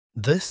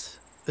This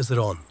is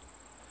Ron.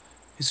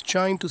 He's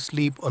trying to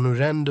sleep on a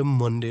random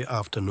Monday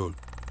afternoon.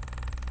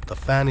 The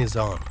fan is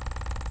on,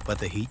 but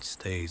the heat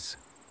stays.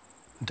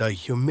 The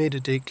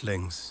humidity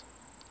clings.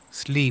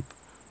 Sleep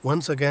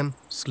once again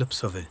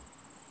slips away.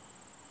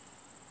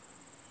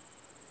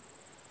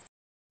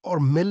 Or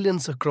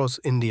millions across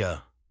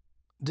India.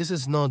 This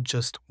is not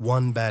just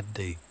one bad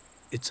day,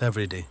 it's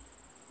every day.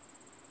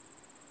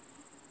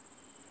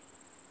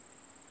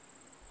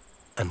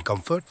 And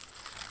comfort?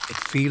 It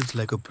feels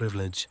like a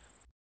privilege.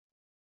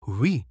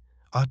 We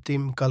are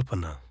Team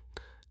Kalpana,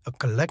 a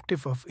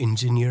collective of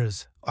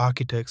engineers,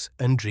 architects,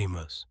 and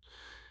dreamers,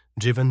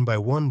 driven by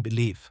one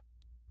belief: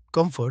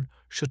 comfort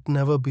should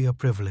never be a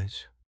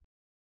privilege.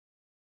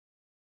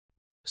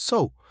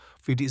 So,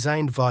 we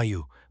designed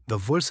VAYU, the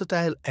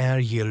versatile air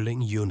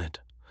yielding unit,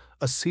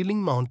 a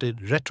ceiling mounted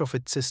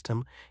retrofit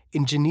system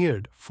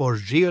engineered for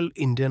real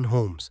Indian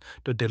homes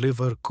to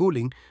deliver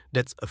cooling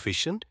that's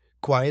efficient,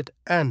 quiet,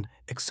 and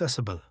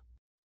accessible.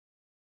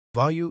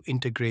 VAYU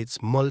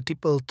integrates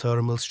multiple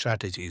thermal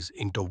strategies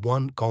into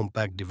one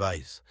compact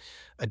device,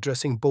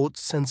 addressing both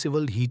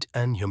sensible heat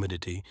and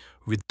humidity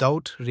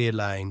without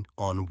relying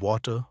on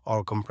water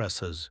or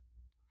compressors.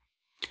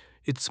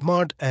 Its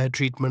smart air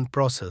treatment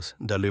process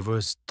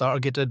delivers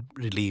targeted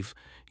relief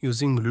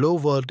using low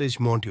voltage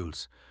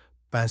modules,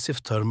 passive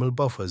thermal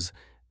buffers,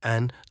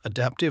 and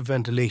adaptive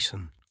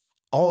ventilation,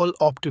 all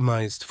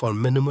optimized for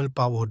minimal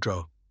power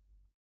draw.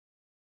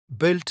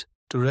 Built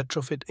to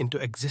retrofit into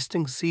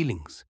existing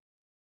ceilings,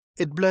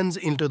 it blends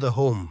into the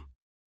home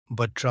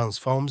but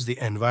transforms the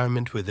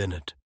environment within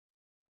it.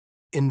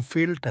 In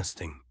field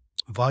testing,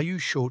 VAYU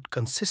showed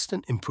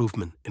consistent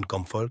improvement in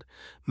comfort,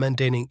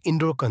 maintaining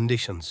indoor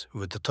conditions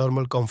with the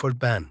thermal comfort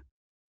band,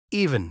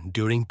 even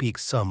during peak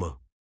summer.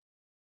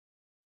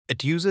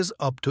 It uses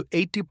up to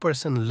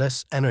 80%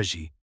 less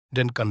energy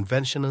than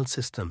conventional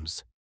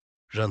systems,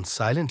 runs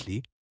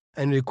silently,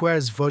 and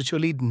requires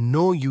virtually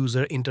no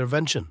user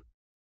intervention.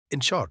 In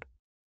short,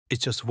 it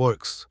just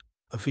works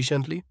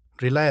efficiently,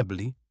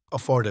 reliably,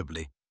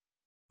 affordably.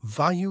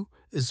 VAYU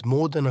is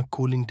more than a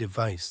cooling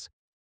device.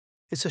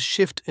 It's a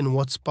shift in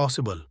what's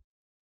possible,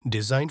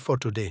 designed for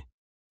today,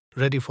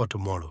 ready for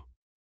tomorrow.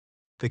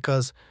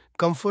 Because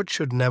comfort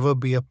should never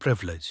be a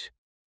privilege,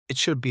 it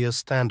should be a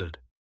standard.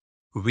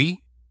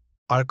 We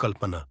are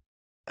Kalpana,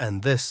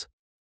 and this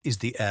is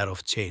the air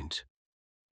of change.